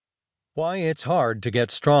Why It's Hard to Get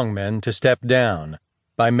Strongmen to Step Down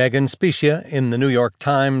by Specia in the New York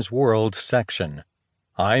Times World section.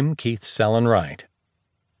 I'm Keith Sellen-Wright.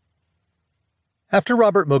 After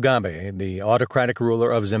Robert Mugabe, the autocratic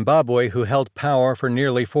ruler of Zimbabwe who held power for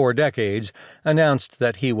nearly 4 decades, announced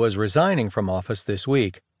that he was resigning from office this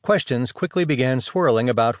week, questions quickly began swirling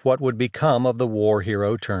about what would become of the war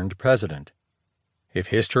hero turned president. If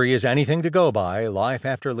history is anything to go by, life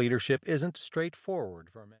after leadership isn't straightforward for many.